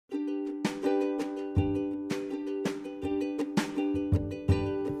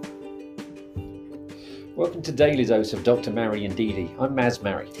Welcome to Daily Dose of Dr. Mary and Dee Dee. I'm Maz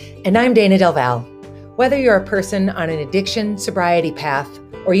Mary. And I'm Dana Del Val. Whether you're a person on an addiction sobriety path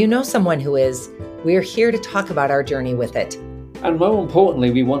or you know someone who is, we're here to talk about our journey with it. And more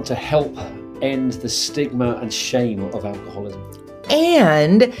importantly, we want to help end the stigma and shame of alcoholism.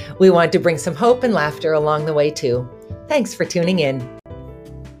 And we want to bring some hope and laughter along the way too. Thanks for tuning in.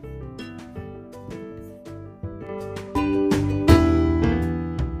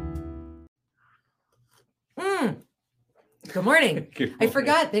 Good morning. Good morning. I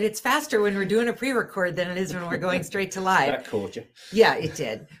forgot that it's faster when we're doing a pre-record than it is when we're going straight to live. That caught you. Yeah, it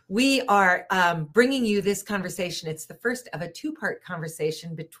did. We are bringing you this conversation. It's the first of a two-part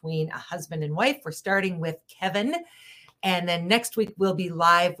conversation between a husband and wife. We're starting with Kevin, and then next week we'll be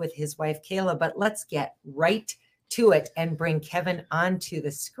live with his wife, Kayla. But let's get right to it and bring Kevin onto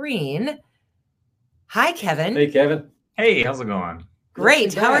the screen. Hi, Kevin. Hey, Kevin. Hey, how's it going?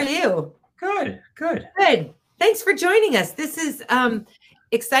 Great. How are you? Good. Good. Thanks for joining us. This is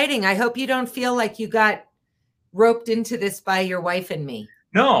exciting. I hope you don't feel like you got roped into this by your wife and me.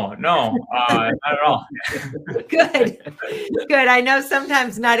 No, not at all. Good. I know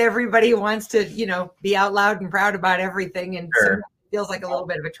sometimes not everybody wants to, be out loud and proud about everything, and Sure. sometimes it feels like a little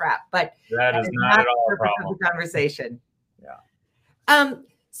bit of a trap. But That is not at all the a purpose problem. of the conversation. Yeah.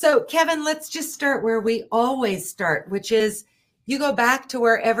 So Kevin, let's just start where we always start, which is you go back to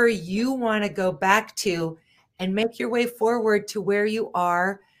wherever you want to go back to and make your way forward to where you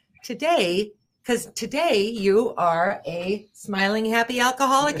are today, because today you are a smiling, happy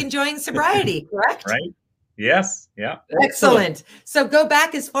alcoholic enjoying sobriety, correct? Right? Yes. Yeah. Excellent. So go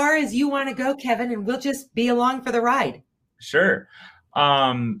back as far as you want to go, Kevin, and we'll just be along for the ride. Sure.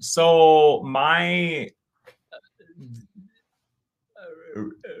 So my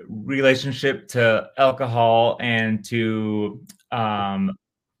relationship to alcohol and to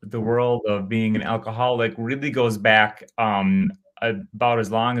the world of being an alcoholic really goes back about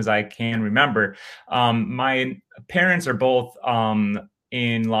as long as I can remember. My parents are both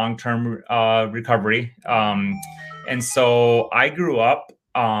in long-term recovery. And so I grew up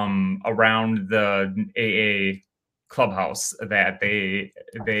around the AA clubhouse that they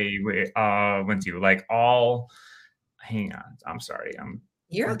went to, like all, hang on, I'm sorry.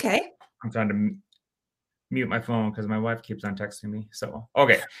 You're okay. I'm trying to mute my phone because my wife keeps on texting me. So,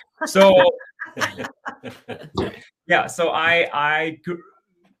 okay. So, yeah. So I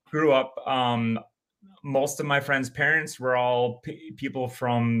grew up, most of my friends' parents were all people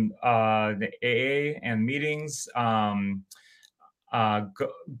from the AA and meetings, going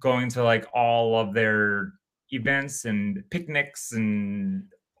to like all of their events and picnics and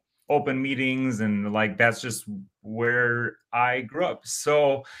open meetings, and like that's just where I grew up.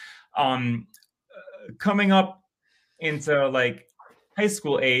 So coming up into like high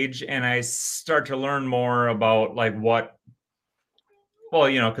school age, and I start to learn more about like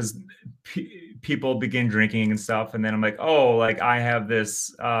because people begin drinking and stuff, and then I'm like, oh, like I have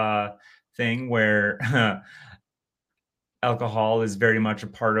this thing where alcohol is very much a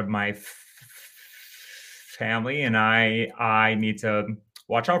part of my family, and I need to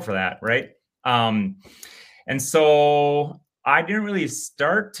watch out for that, right? And so I didn't really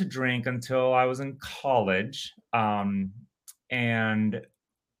start to drink until I was in college, and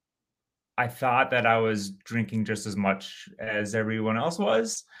I thought that I was drinking just as much as everyone else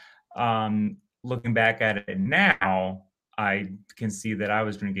was. Looking back at it now, I can see that I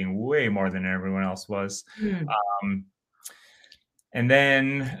was drinking way more than everyone else was. And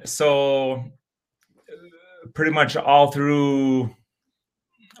then, so pretty much all through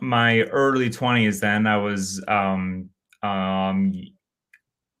my early 20s, then I was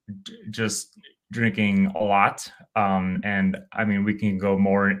just drinking a lot. And I mean, we can go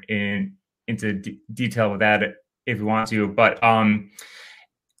more into detail with that if we want to, but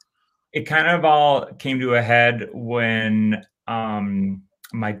it kind of all came to a head when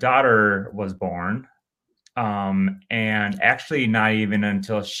my daughter was born. And actually not even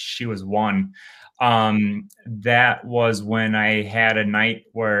until she was 1. That was when I had a night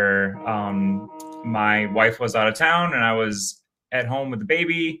where my wife was out of town and I was at home with the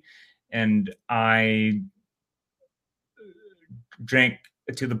baby, and I drank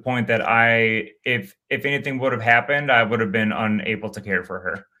to the point that if anything would have happened, I would have been unable to care for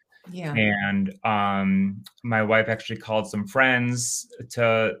her. Yeah. And my wife actually called some friends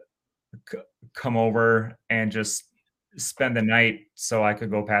to come over and just spend the night so I could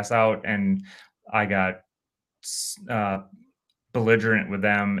go pass out, and I got belligerent with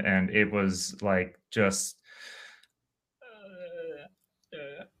them, and it was like just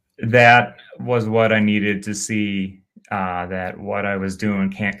that was what I needed to see, that what I was doing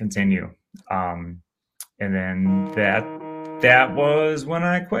can't continue. then that was when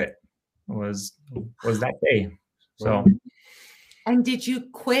I quit. Was that day. So. And did you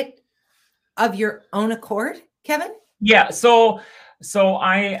quit of your own accord, Kevin? Yeah. So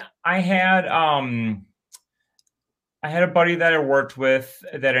I had a buddy that I worked with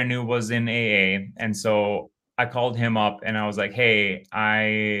that I knew was in AA, and so I called him up and I was like, "Hey,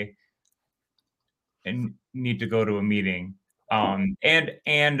 I need to go to a meeting."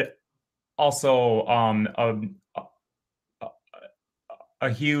 And also a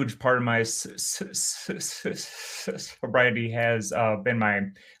huge part of my sobriety has been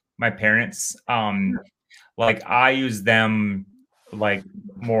my parents. Like I use them like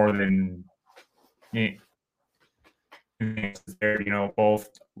more than they're both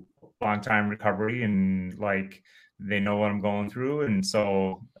long time recovery and like they know what I'm going through, and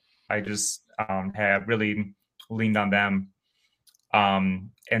so I just have really leaned on them.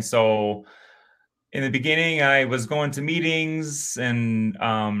 And so in the beginning, I was going to meetings, and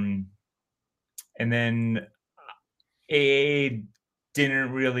then AA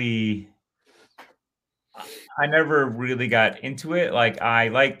didn't really. I never really got into it. Like I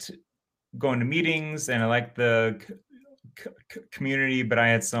liked going to meetings and I liked the community, but I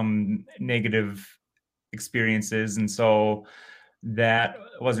had some negative experiences, and so that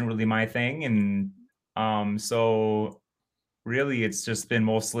wasn't really my thing. And so really, it's just been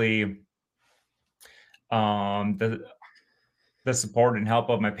mostly the support and help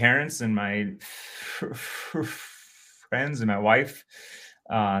of my parents and my friends and my wife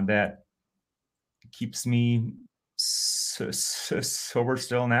that keeps me sober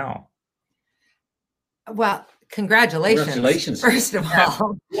still now. Well, congratulations. First of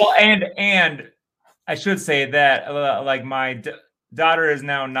all. Well, and I should say that like my daughter is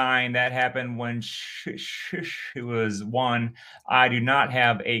now 9. That happened when she was 1. I do not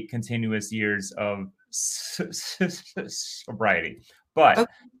have 8 continuous years of sobriety, but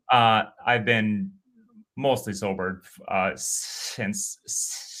okay. I've been mostly sober since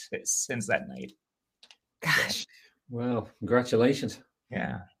that night. Gosh. Wow. Congratulations.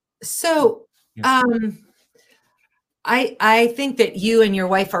 Yeah. So, I think that you and your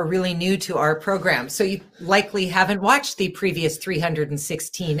wife are really new to our program, so you likely haven't watched the previous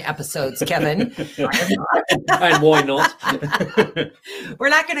 316 episodes, Kevin. And why not? We're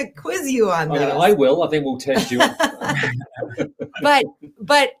not going to quiz you on those. I will. I think we'll test you.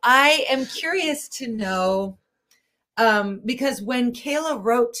 But I am curious to know, because when Kayla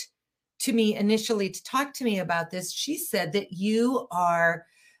wrote to me initially to talk to me about this, she said that you are,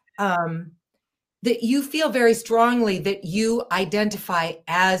 that you feel very strongly that you identify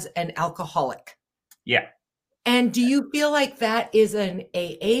as an alcoholic. Yeah. And do you feel like that is an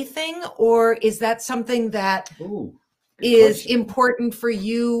AA thing, or is that something that is important for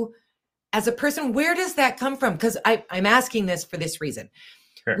you as a person? Where does that come from? Because I'm asking this for this reason.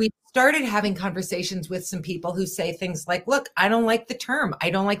 Sure. We started having conversations with some people who say things like, look, I don't like the term. I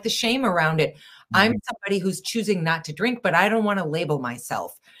don't like the shame around it. Mm-hmm. I'm somebody who's choosing not to drink, but I don't want to label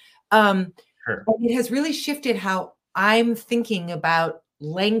myself. Sure. But it has really shifted how I'm thinking about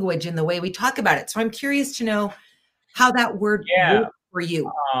language and the way we talk about it. So I'm curious to know how that word works for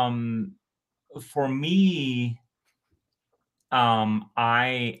you. For me,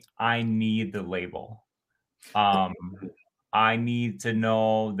 I need the label. I need to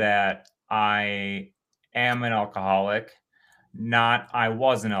know that I am an alcoholic, not I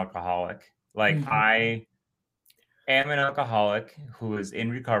was an alcoholic. Like mm-hmm. I am an alcoholic who is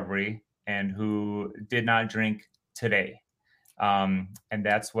in recovery and who did not drink today. And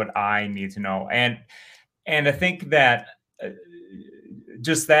that's what I need to know. And I think that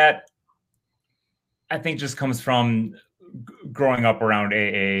just comes from growing up around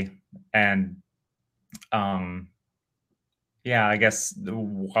AA and, I guess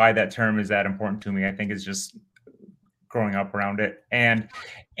why that term is that important to me, I think is just growing up around it. And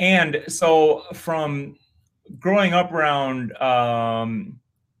so from growing up around,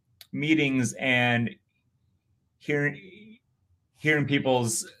 meetings and hearing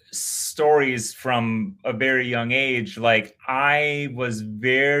people's stories from a very young age, like I was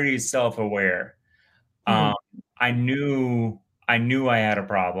very self-aware. Mm-hmm. I knew I had a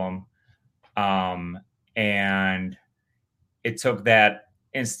problem. And it took that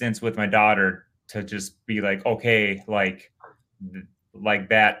instance with my daughter to just be like, okay, like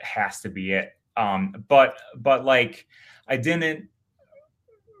that has to be it. But like I didn't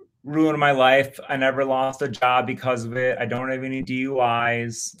ruin my life. I never lost a job because of it. I don't have any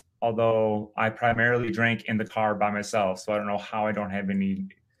DUIs, although I primarily drank in the car by myself. So I don't know how I don't have any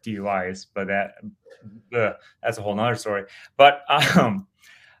DUIs, but that's a whole nother story. But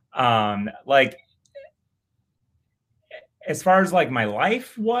like as far as like my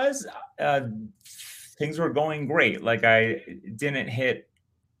life was, things were going great. Like I didn't hit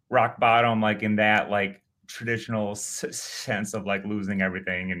rock bottom, like in that like traditional sense of like losing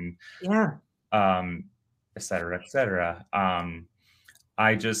everything and Yeah. et cetera, et cetera.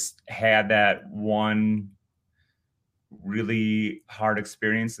 I just had that one really hard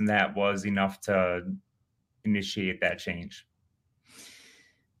experience, and that was enough to initiate that change.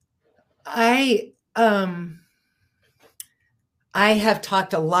 I have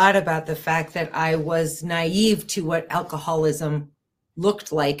talked a lot about the fact that I was naive to what alcoholism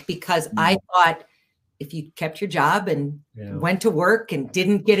looked like, because I thought if you kept your job and went to work and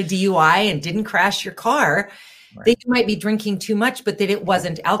didn't get a DUI and didn't crash your car, that you might be drinking too much, but that it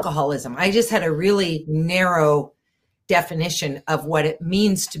wasn't alcoholism. I just had a really narrow definition of what it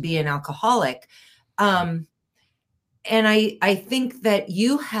means to be an alcoholic. And I think that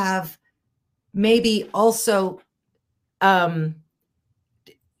you have maybe also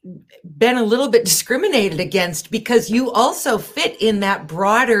been a little bit discriminated against, because you also fit in that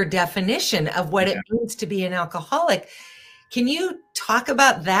broader definition of what it means to be an alcoholic. Can you talk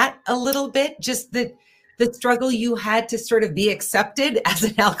about that a little bit? Just the struggle you had to sort of be accepted as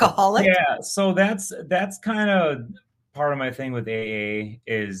an alcoholic? Yeah, so that's kind of part of my thing with AA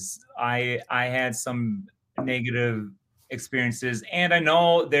is I had some negative experiences, and I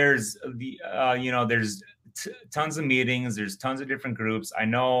know there's the there's tons of meetings, there's tons of different groups. I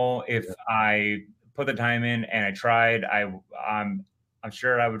know if I put the time in and I tried, I'm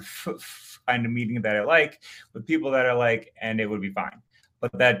sure I would find a meeting that I like with people that I like, and it would be fine.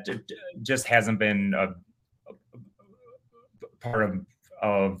 But that just hasn't been a part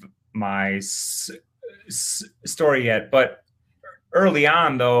of my story yet. But early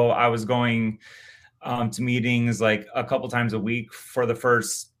on, though, I was going to meetings like a couple times a week for the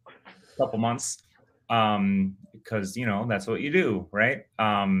first couple months, because that's what you do, right?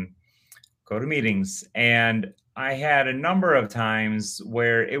 Go to meetings. And I had a number of times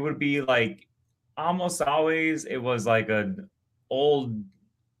where it would be like almost always it was like an old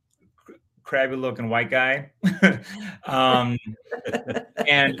crabby looking white guy.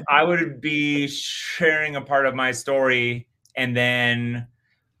 And I would be sharing a part of my story, and then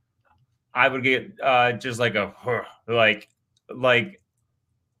I would get just like a like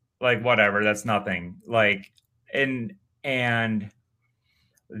whatever, that's nothing. Like and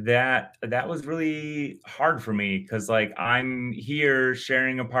that was really hard for me, because like I'm here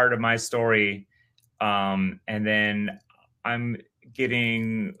sharing a part of my story, and then I'm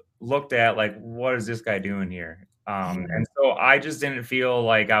getting looked at like, what is this guy doing here? And so I just didn't feel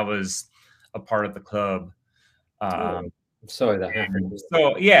like I was a part of the club. I'm sorry that happened.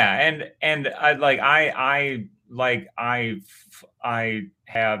 So yeah, and I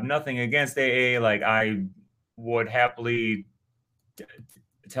have nothing against AA. Like I would happily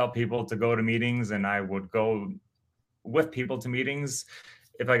tell people to go to meetings, and I would go with people to meetings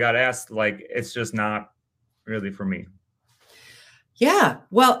if I got asked. Like it's just not really for me. Yeah,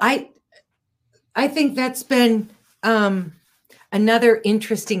 well, I think that's been another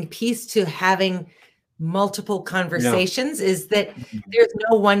interesting piece to having multiple conversations, is that there's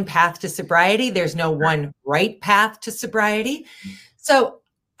no one path to sobriety. There's no one right path to sobriety. So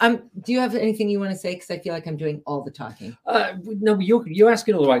do you have anything you want to say? Because I feel like I'm doing all the talking. No, you're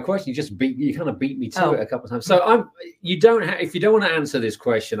asking all the right questions. You kind of beat me to it a couple of times. So if you don't want to answer this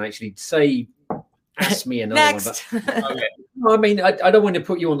question, actually ask me another Next. one. But, I mean, I don't want to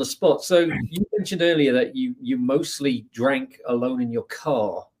put you on the spot. So you mentioned earlier that you mostly drank alone in your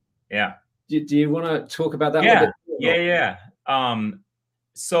car. Yeah. Do you want to talk about that? Yeah.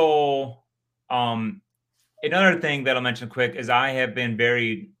 So another thing that I'll mention quick is I have been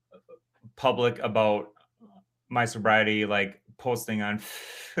very public about my sobriety, like posting on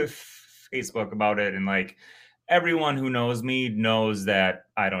Facebook about it, and like everyone who knows me knows that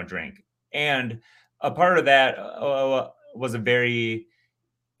I don't drink. And a part of that was a very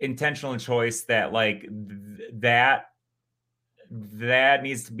intentional choice that like that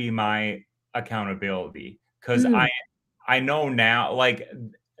needs to be my accountability, because I know now, like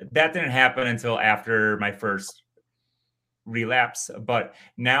that didn't happen until after my first relapse, but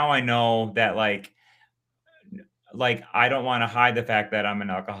now I know that like I don't want to hide the fact that I'm an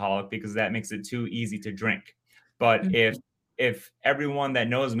alcoholic, because that makes it too easy to drink. But if everyone that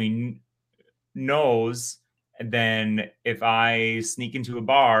knows me knows, then if I sneak into a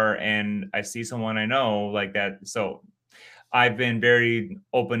bar and I see someone I know like that, so I've been very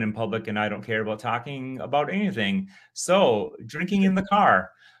open in public, and I don't care about talking about anything. So drinking in the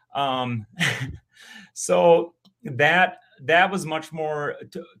car. So that was much more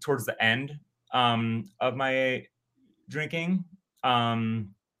towards the end of my drinking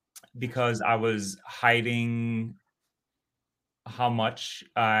because I was hiding how much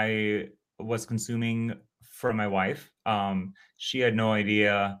I was consuming for my wife. She had no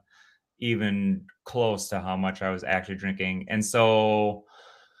idea even close to how much I was actually drinking. And so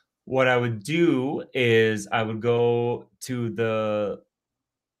what I would do is I would go to the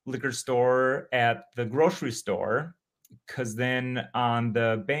liquor store at the grocery store, because then on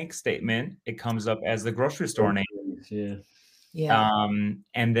the bank statement, it comes up as the grocery store name. Yeah. Yeah.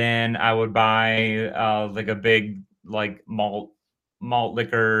 And then I would buy like a big like malt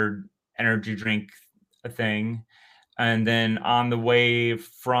liquor energy drink thing. And then on the way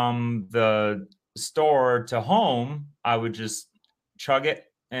from the store to home, I would just chug it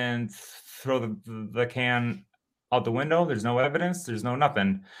and throw the can out the window. There's no evidence. There's no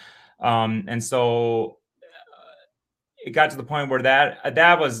nothing. And so it got to the point where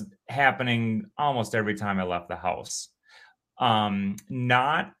that was happening almost every time I left the house.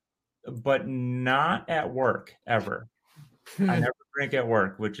 Not at work ever. I never drink at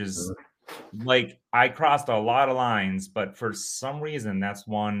work, which is like I crossed a lot of lines, but for some reason that's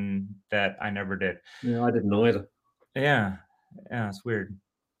one that I never did. Yeah, I didn't either. Yeah, it's weird.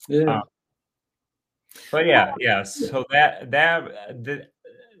 Yeah. But yeah. So that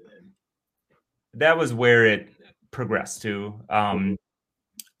was where it progressed to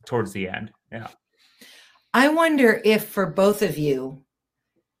towards the end. Yeah. I wonder if for both of you,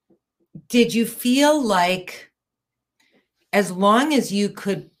 did you feel like as long as you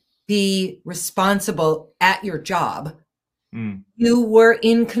could be responsible at your job, you were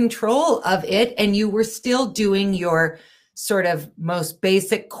in control of it and you were still doing your sort of most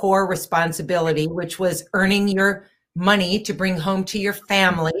basic core responsibility, which was earning your money to bring home to your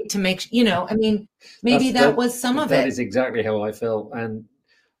family to make, I mean, maybe that was some of it. That is exactly how I felt. And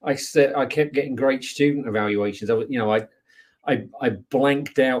I kept getting great student evaluations. I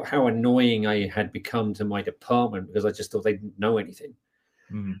blanked out how annoying I had become to my department because I just thought they didn't know anything.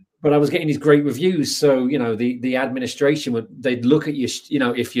 But I was getting these great reviews. So, the administration they'd look at you,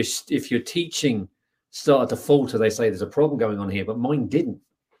 if your teaching started to falter, they say there's a problem going on here, but mine didn't.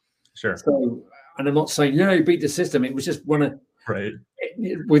 Sure. So, and I'm not saying, you beat the system. It was just right.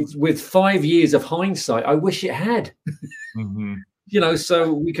 With 5 years of hindsight, I wish it had.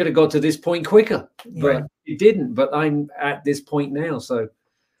 So we could have got to this point quicker, but it didn't. But I'm at this point now, so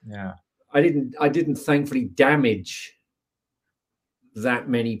yeah, I didn't thankfully damage that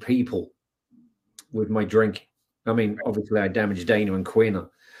many people with my drinking. I mean, obviously, I damaged Dana and Quinn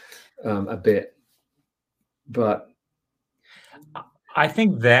a bit, but I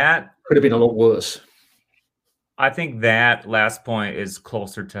think that could have been a lot worse. I think that last point is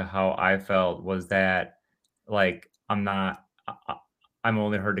closer to how I felt, was that like I'm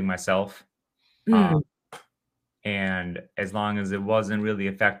only hurting myself. And as long as it wasn't really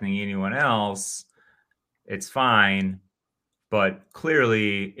affecting anyone else, it's fine. But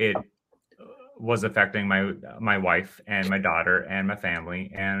clearly it was affecting my wife and my daughter and my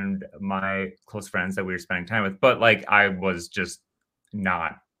family and my close friends that we were spending time with. But like, I was just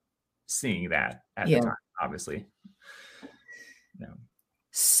not seeing that at the time, obviously. Yeah.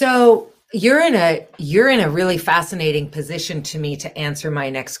 So you're in a really fascinating position to me to answer my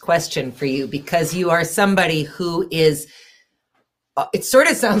next question for you, because you are somebody who is, it sort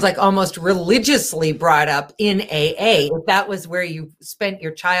of sounds like almost religiously brought up in AA. If that was where you spent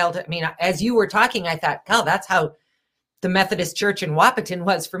your childhood. I mean, as you were talking, I thought, oh, that's how the Methodist Church in Wahpeton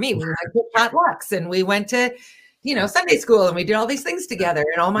was for me. We went to potlucks and we went to, Sunday school, and we did all these things together,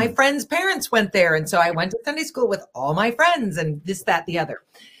 and all my friends' parents went there. And so I went to Sunday school with all my friends and this, that, the other.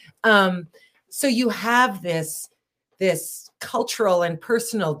 So you have this cultural and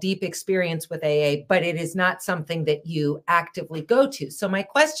personal deep experience with AA, but it is not something that you actively go to. So my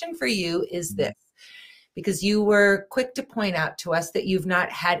question for you is this, because you were quick to point out to us that you've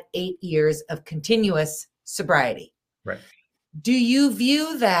not had 8 years of continuous sobriety. Right. Do you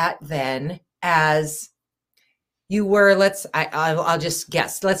view that then as you were, I'll just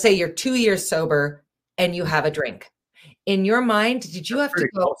guess, let's say you're 2 years sober and you have a drink. In your mind, did you have to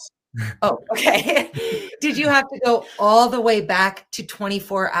go? Close. Oh, okay. Did you have to go all the way back to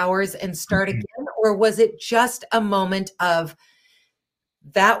 24 hours and start again? Or was it just a moment of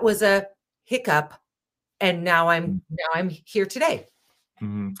that was a hiccup and now I'm here today?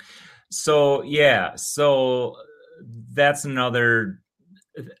 Mm-hmm. So, yeah. So that's another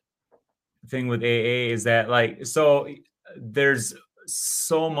thing with AA, is that like, so there's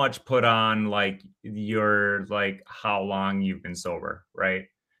so much put on like your, like how long you've been sober, right?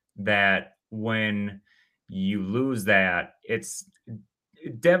 That when you lose that, it's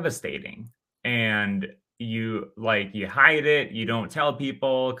devastating. And you hide it, you don't tell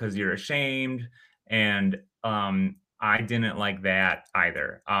people because you're ashamed. And I didn't like that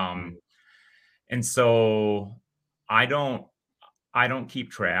either. And so I don't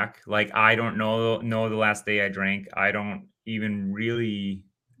keep track. Like, I don't know the last day I drank. I don't even really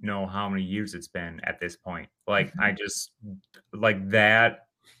know how many years it's been at this point. Like, I just, like, that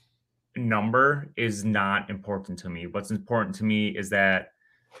number is not important to me. What's important to me is that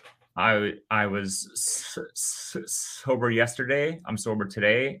I was sober yesterday. I'm sober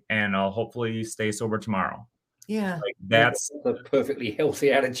today, and I'll hopefully stay sober tomorrow. Yeah. Like, that's a perfectly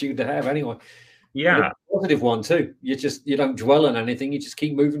healthy attitude to have anyway. yeah, Positive one too. You don't dwell on anything. You just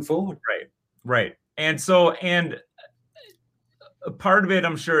keep moving forward. Right. And so, and a part of it,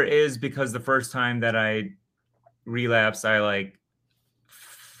 I'm sure, is because the first time that I relapsed, I like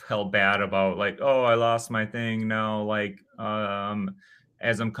felt bad about, like, oh, I lost my thing. Now, like,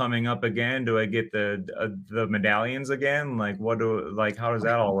 as I'm coming up again, do I get the medallions again? Like, how does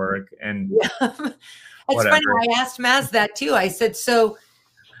that all work? And It's funny. I asked Maz that too. I said, so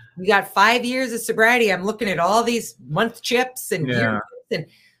you got 5 years of sobriety. I'm looking at all these month chips and year chips, and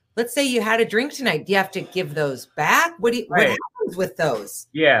let's say you had a drink tonight. Do you have to give those back? What happens with those?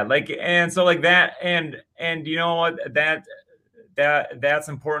 Yeah, like, and so like that, and you know what, that's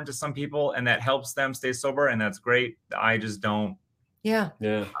important to some people, and that helps them stay sober, and that's great. I just don't. Yeah.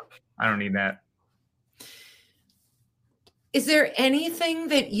 I don't need that. Is there anything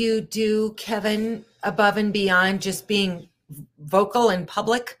that you do, Kevin, above and beyond just being vocal and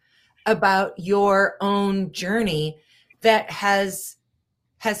public about your own journey that has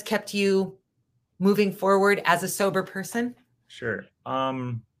kept you moving forward as a sober person? Sure.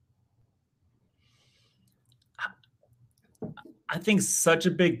 I think such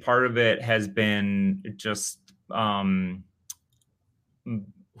a big part of it has been just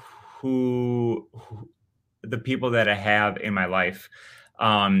who the people that I have in my life,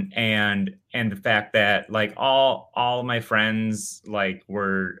 and the fact that, like, all my friends, like,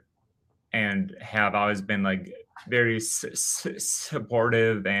 were and have always been, like, very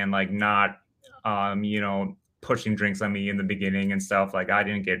supportive, and, like, not pushing drinks on me in the beginning and stuff. Like, I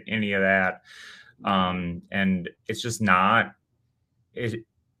didn't get any of that, and it's just not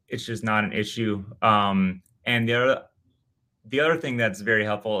an issue. And the other thing that's very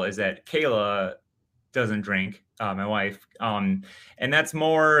helpful is that Kayla doesn't drink, my wife, and that's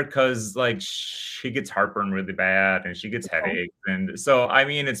more because, like, she gets heartburn really bad and she gets headaches, and so, I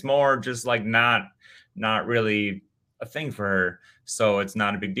mean, it's more just, like, not really a thing for her, so it's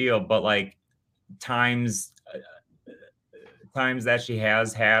not a big deal. But, like, times that she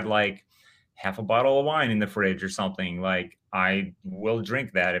has had, like, half a bottle of wine in the fridge or something, like, I will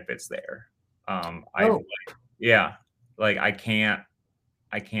drink that if it's there. Like, I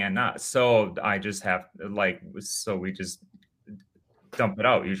can't not. So I just have, like, so we just dump it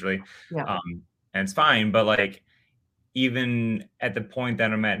out usually. Yeah. And it's fine. But, like, even at the point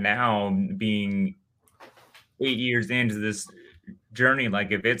that I'm at now, being 8 years into this journey,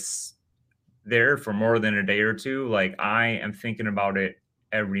 like, if it's there for more than a day or two, like, I am thinking about it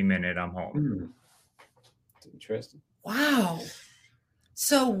every minute I'm home. That's interesting. Wow.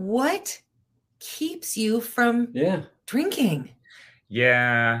 So what keeps you from drinking?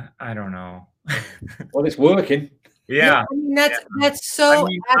 Yeah, I don't know. Well, it's working. Yeah. I mean, that's so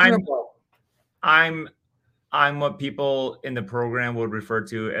admirable. I'm what people in the program would refer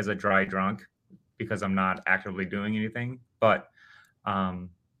to as a dry drunk, because I'm not actively doing anything, but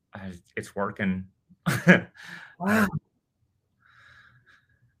it's working. Wow.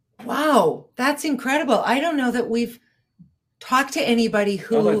 Wow, that's incredible. I don't know that we've talked to anybody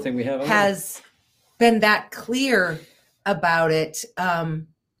who has been that clear about it,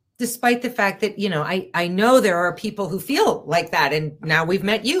 despite the fact that, I know there are people who feel like that, and now we've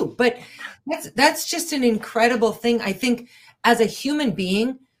met you, but that's just an incredible thing. I think as a human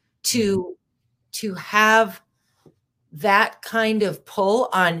being to have that kind of pull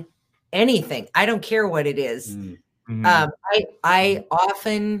on anything, I don't care what it is. I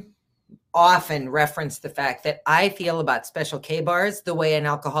often reference the fact that I feel about Special K bars the way an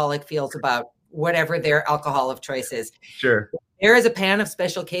alcoholic feels about whatever their alcohol of choice is. Sure. If there is a pan of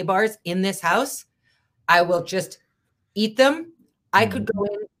Special K bars in this house, I will just eat them. I could go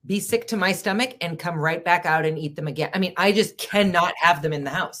in, be sick to my stomach, and come right back out and eat them again. I mean, I just cannot have them in the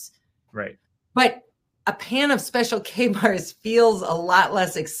house. Right. But a pan of Special K bars feels a lot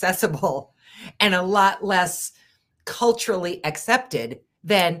less accessible and a lot less culturally accepted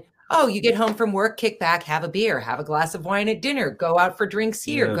than, oh, you get home from work, kick back, have a beer, have a glass of wine at dinner, go out for drinks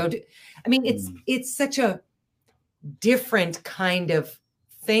here, I mean, it's such a different kind of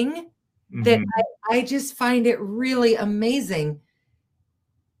thing that Mhm. I just find it really amazing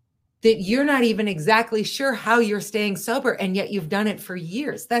that you're not even exactly sure how you're staying sober, and yet you've done it for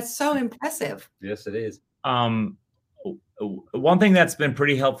years. That's so impressive. Yes, it is. One thing that's been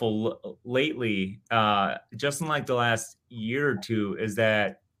pretty helpful lately, just in like the last year or two, is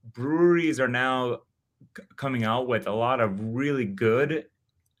that breweries are now coming out with a lot of really good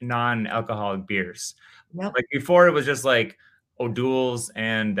non-alcoholic beers. Yep. Like before, it was just like O'Doul's,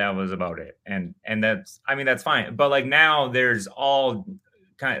 and that was about it. And that's, I mean, that's fine. But like now, there's all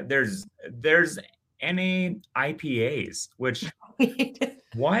there's NA IPAs, which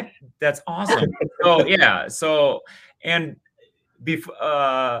what? That's awesome. So yeah. So and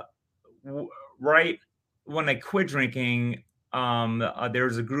before right when I quit drinking, there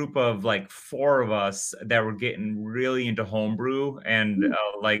was a group of like 4 of us that were getting really into homebrew and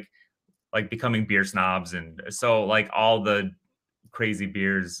like becoming beer snobs, and so like all the crazy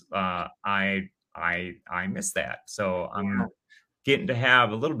beers, I miss that. So I'm getting to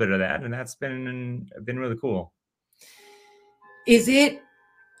have a little bit of that, and that's been really cool. Is it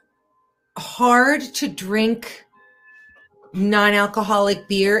hard to drink non-alcoholic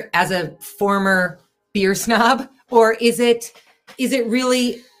beer as a former beer snob, or is it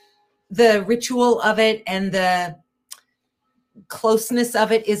really the ritual of it and the closeness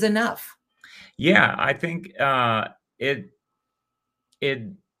of it is enough? Yeah, I think it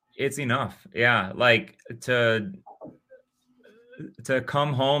it's enough. Yeah, like to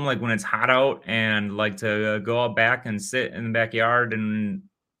come home like when it's hot out, and like to go out back and sit in the backyard and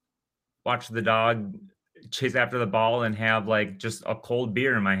watch the dog chase after the ball and have like just a cold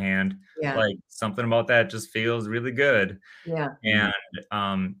beer in my hand. Yeah. Like something about that just feels really good. Yeah. And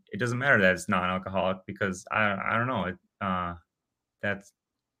it doesn't matter that it's non-alcoholic, because I don't know, that's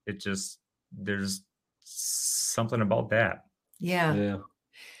it, just there's something about that. Yeah. Yeah.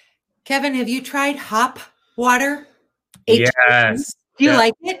 Kevin, have you tried hop water? Yes. Do you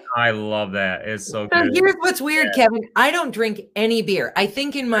like it? I love that. It's so So good. here's what's weird, Kevin. I don't drink any beer. I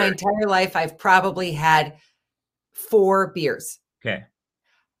think in my entire life, I've probably had 4 beers. Okay.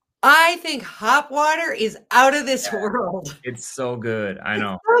 I think hop water is out of this world. It's so good. I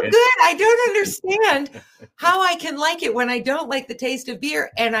know. So good. I don't understand how I can like it when I don't like the taste of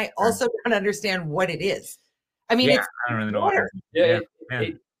beer, and I also don't understand what it is. I mean, it's I don't really know. water.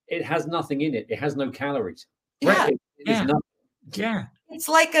 It has nothing in it. It has no calories. Yeah. It's nothing. Yeah. It's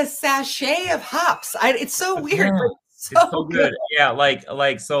like a sachet of hops. It's so weird. Yeah. But It's so good. Yeah,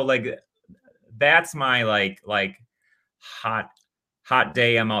 like so like that's my like hot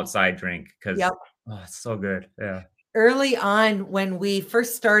day I'm outside drink, because it's so good. Yeah. Early on, when we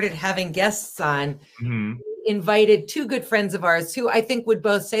first started having guests on, Mhm. we invited 2 good friends of ours who I think would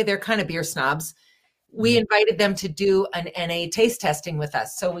both say they're kind of beer snobs. We invited them to do an NA taste testing with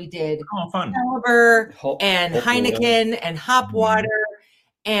us. So we did fun. Caliber and Hop Heineken and hop water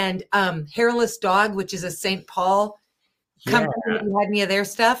and Hairless Dog, which is a St. Paul company. Have you had any of their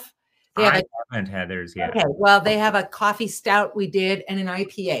stuff? They have I haven't had theirs yet. Okay, well, they have a coffee stout we did and an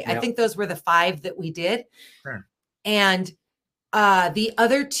IPA. I Yep. think those were the 5 that we did. Sure. And the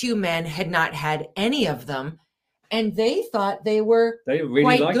other 2 men had not had any of them, and they thought they were really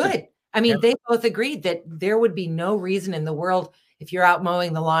quite good. it. I mean, they both agreed that there would be no reason in the world, if you're out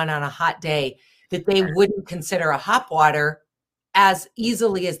mowing the lawn on a hot day, that they wouldn't consider a hop water as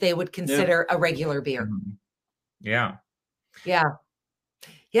easily as they would consider a regular beer. Yeah. Yeah.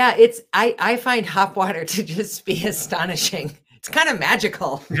 Yeah, I find hop water to just be astonishing. It's kind of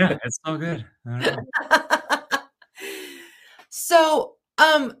magical. Yeah, it's so good. So,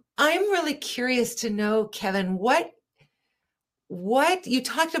 I'm really curious to know, Kevin, what you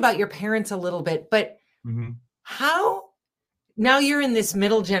talked about your parents a little bit, but how now you're in this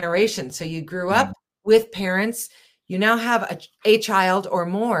middle generation. So you grew up with parents, you now have a child or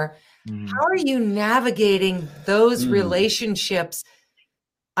more. How are you navigating those relationships,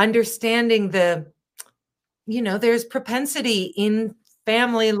 understanding there's propensity in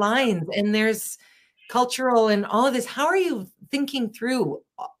family lines and there's cultural and all of this. How are you thinking through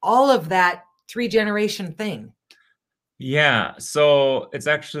all of that 3-generation thing? Yeah, so it's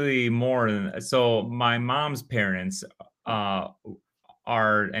actually more than so. My mom's parents are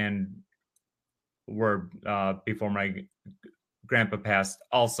and were before my grandpa passed,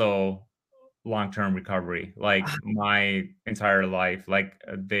 also long-term recovery, like my entire life. Like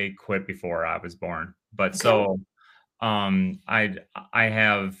they quit before I was born, but so I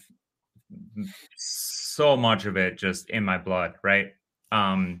have so much of it just in my blood, right?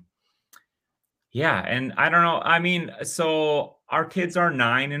 Yeah, and I don't know. I mean, so our kids are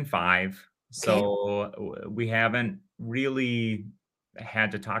 9 and 5, so we haven't really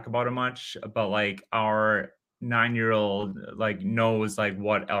had to talk about it much, but like our 9-year-old like knows like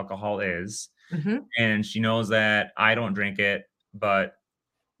what alcohol is, Mhm. and she knows that I don't drink it, but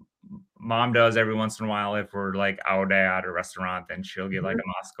mom does every once in a while. If we're like out at a restaurant, then she'll get like Mhm. a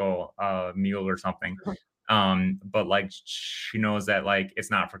Moscow mule or something. But like she knows that like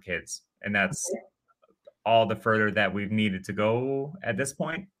it's not for kids, and that's Okay. all the further that we've needed to go at this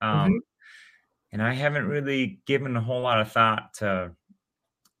point. Mhm. And I haven't really given a whole lot of thought to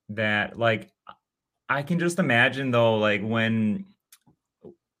that. Like I can just imagine though, like when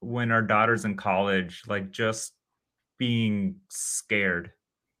our daughter's in college, like just being scared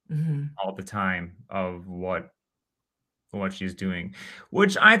Mhm. all the time of what she's doing,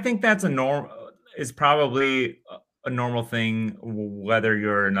 which I think that's a norm is probably a normal thing, whether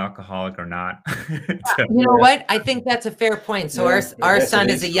you're an alcoholic or not. To- You know Yeah, what? I think that's a fair point. So yeah, I our guess it son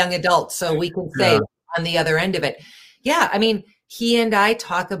is a is. young adult, so we can say Yeah. on the other end of it. Yeah, I mean, he and I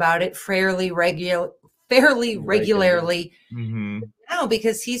talk about it fairly regularly Mhm. now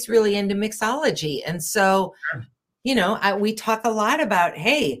because he's really into mixology. And so, Sure. we talk a lot about,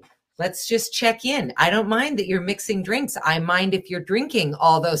 hey, let's just check in. I don't mind that you're mixing drinks. I mind if you're drinking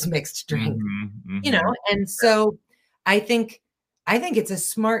all those mixed drinks, Mhm. Mhm. and so I think it's a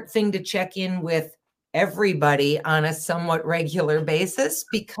smart thing to check in with everybody on a somewhat regular basis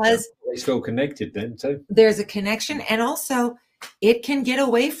because They feel connected then too. there's a connection, and also it can get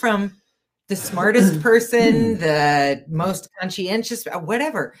away from the smartest person, the most conscientious,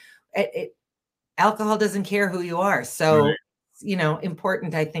 whatever. Alcohol doesn't care who you are. So, Right.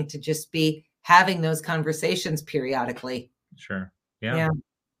 important, I think, to just be having those conversations periodically. Sure. Yeah. Yeah.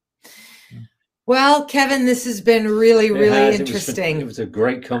 Yeah. Well, Kevin, this has been really, It really has. interesting. It was a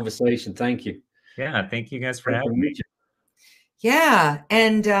great conversation. Thank you. Yeah. Thank you guys for Great to having me. meet you. Yeah.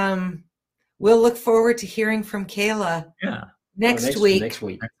 And we'll look forward to hearing from Kayla Yeah. next week Next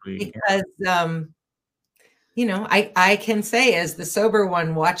week. Next week. because, I can say as the sober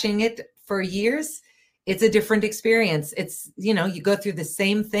one watching it for years, it's a different experience. It's, you go through the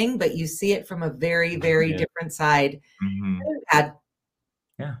same thing, but you see it from a very, very Yeah. different side. Mhm.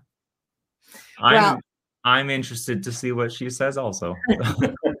 Yeah. Well, I'm interested to see what she says also.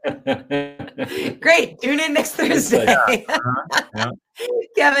 great. Tune in next Thursday. Yeah.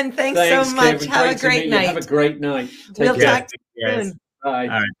 Kevin, thanks so much. Kevin. Have a to great meet you. night. Have a great night. We'll care. talk to you Yes. soon. Bye.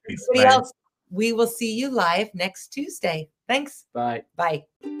 All right. Thanks. Everybody Bye. else, we will see you live next Tuesday. Thanks. Bye. Bye.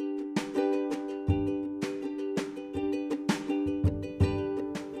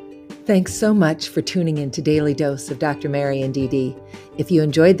 Thanks so much for tuning in to Daily Dose of Dr. Mary and DD. If you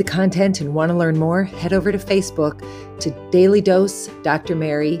enjoyed the content and want to learn more, head over to Facebook to Daily Dose Dr.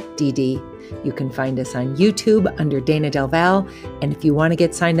 Mary DD. You can find us on YouTube under Dana Del Val. And if you want to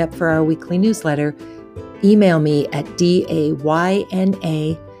get signed up for our weekly newsletter, email me at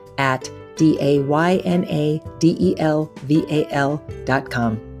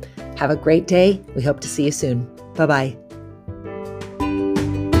dayna@daynadelval.com. Have a great day. We hope to see you soon. Bye-bye.